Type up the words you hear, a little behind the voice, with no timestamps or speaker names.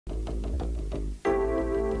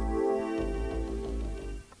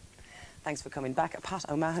Thanks for coming back. Pat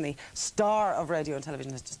O'Mahony, star of radio and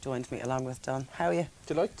television, has just joined me along with Don. How are you?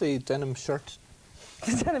 Do you like the denim shirt?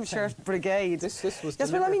 The denim shirt brigade. This was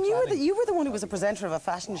yes, well, I mean, you were the one who was a presenter of a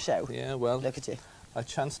fashion show. Yeah, well, look at you. I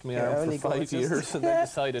chanced my arm for 5 years and then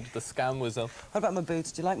decided the scam was up. What about my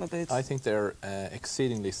boots? Do you like my boots? I think they're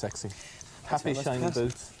exceedingly sexy. Happy, shiny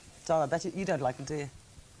boots. Don, I bet you don't like them, do you?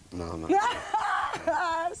 No, I'm not.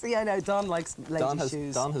 See, I know Don likes lady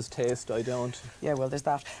shoes. Don has taste, I don't. Yeah, well, there's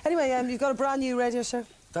that. Anyway, you've got a brand new radio show.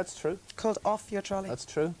 That's true. Called Off Your Trolley. That's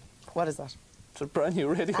true. What is that? It's a brand new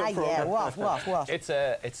radio program. Yeah, what? It's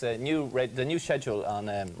a new the new schedule on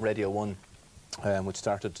Radio 1, which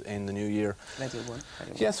started in the new year. Radio 1.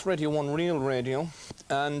 Yes, Radio 1, real radio,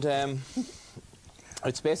 and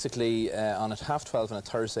it's basically on at 12:30 on a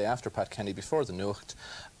Thursday after Pat Kenny, before the Nuacht,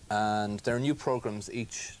 and there are new programs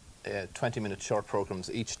each. 20-minute short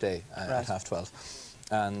programs each day at 12:30,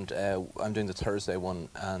 and I'm doing the Thursday one,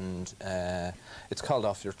 and it's called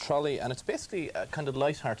Off Your Trolley, and it's basically a kind of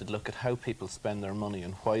light-hearted look at how people spend their money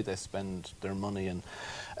and why they spend their money, and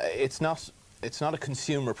it's not a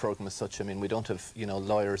consumer program as such. I mean, we don't have, you know,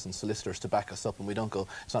 lawyers and solicitors to back us up, and we don't go,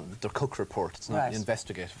 it's not the Cook report, it's not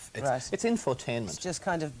investigative. It's infotainment. It's just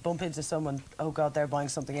kind of bump into someone, oh God, they're buying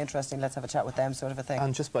something interesting, let's have a chat with them, sort of a thing.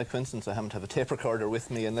 And just by coincidence, I happen to have a tape recorder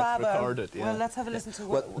with me, and let's record it. Yeah. Well, let's have a listen to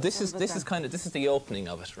what. Well, this is the opening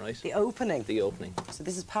of it, right? The opening? The opening. So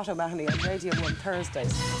this is Pat O'Mahony on Radio 1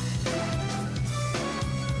 Thursdays.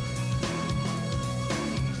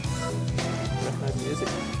 Recognise the music?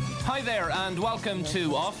 Hi there, and welcome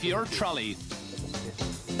to Off Your Trolley.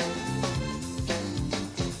 Do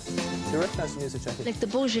you recognise the music, Jackie? Like the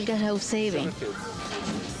buzz you'll get out of saving.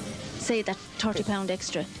 Say that £30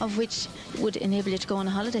 extra, of which would enable you to go on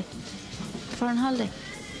a holiday. Foreign holiday.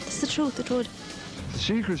 That's the truth, it would. The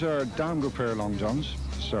secrets are a damn good pair of long johns,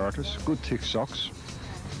 starters, good thick socks,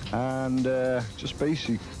 and just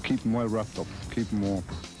basically keep them well wrapped up, keep them warm.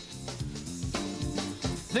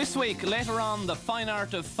 This week, later on, the fine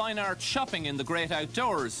art of fine art shopping in the great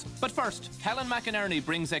outdoors. But first, Helen McInerney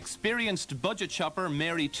brings experienced budget shopper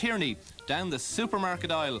Mary Tierney down the supermarket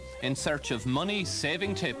aisle in search of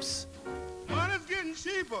money-saving tips. Money's getting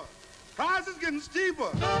cheaper, prices getting steeper.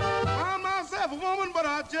 Found myself a woman, but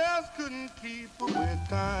I just couldn't keep her. With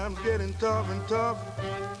times getting tough and tough.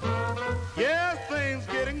 Yes, things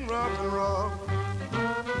getting rough and rough.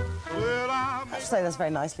 Well, I have to say that's very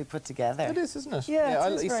nicely put together. It is, isn't it? Yeah,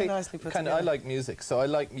 it is very nicely put together. I like music, so I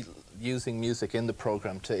like using music in the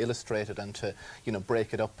programme to illustrate it and to, you know,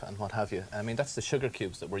 break it up and what have you. I mean, that's the sugar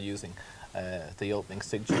cubes that we're using, the opening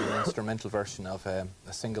signature instrumental version of a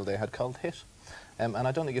single they had called Hit. And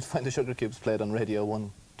I don't think you'd find the sugar cubes played on Radio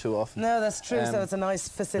 1 too often. No, that's true, so it's a nice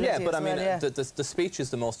facility. Yeah, but I mean, well, the speech is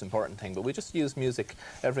the most important thing, but we just use music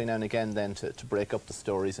every now and again then to break up the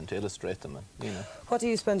stories and to illustrate them, and, you know. What do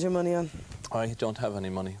you spend your money on? I don't have any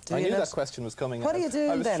money. I knew that question was coming. What are you doing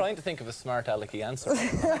then? I was trying to think of a smart alecky answer.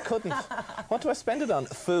 I couldn't. What do I spend it on?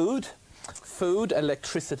 Food,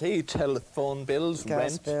 electricity, telephone bills, gas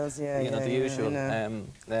rent, bills, you know, the usual.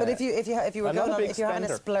 But if you were going on, if you're having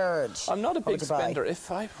a splurge, I'm not a big spender.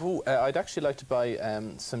 I'd actually like to buy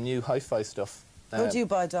some new hi-fi stuff. What would you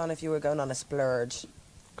buy, Don, if you were going on a splurge?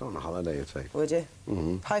 Go on a holiday, I'd say. Would you?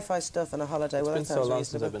 Hi-fi stuff and a holiday. It's well, been so long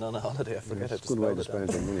since I've been on a holiday, I forget how to spell it. Good way to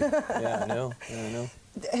spend your money. Yeah, I know.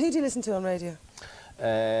 Who do you listen to on radio?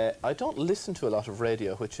 I don't listen to a lot of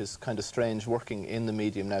radio, which is kind of strange working in the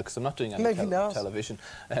medium now, because I'm not doing any television.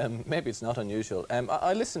 Maybe it's not unusual.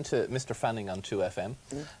 I listen to Mr. Fanning on 2FM,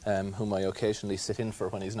 whom I occasionally sit in for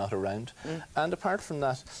when he's not around. And apart from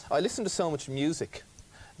that, I listen to so much music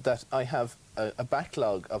that I have a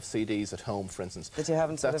backlog of CDs at home, for instance. That you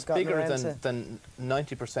haven't sort of gotten bigger than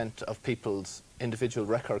 90% of people's individual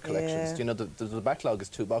record collections. You know, the backlog is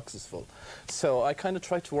 2 boxes full. So I kind of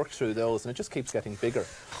try to work through those, and it just keeps getting bigger.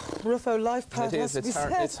 Ruffo life, Pat. It is.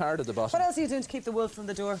 It's hard at the bottom. What else are you doing to keep the wolf from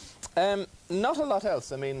the door? Not a lot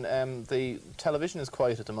else. I mean, the television is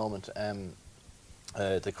quiet at the moment.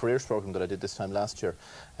 The careers programme that I did this time last year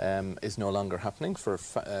is no longer happening for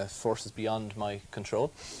forces beyond my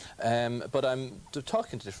control. But I'm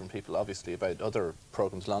talking to different people, obviously, about other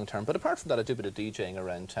programmes long term. But apart from that, I do a bit of DJing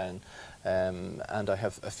around town, and I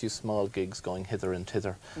have a few small gigs going hither and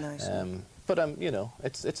thither. Nice. But you know,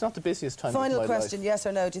 it's not the busiest time of my life. Final question, yes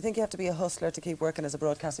or no? Do you think you have to be a hustler to keep working as a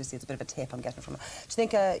broadcaster? See, it's a bit of a tip I'm getting from it. Do you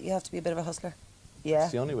think you have to be a bit of a hustler? Yeah.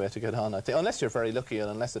 It's the only way to get on, I think, unless you're very lucky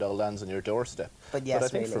and unless it all lands on your doorstep. But yes, I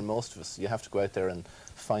think for most of us, you have to go out there and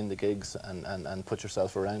find the gigs and put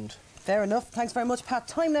yourself around. Fair enough. Thanks very much, Pat.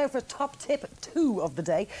 Time now for top tip 2 of the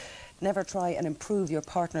day. Never try and improve your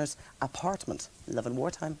partner's apartment. Love in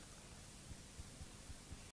wartime.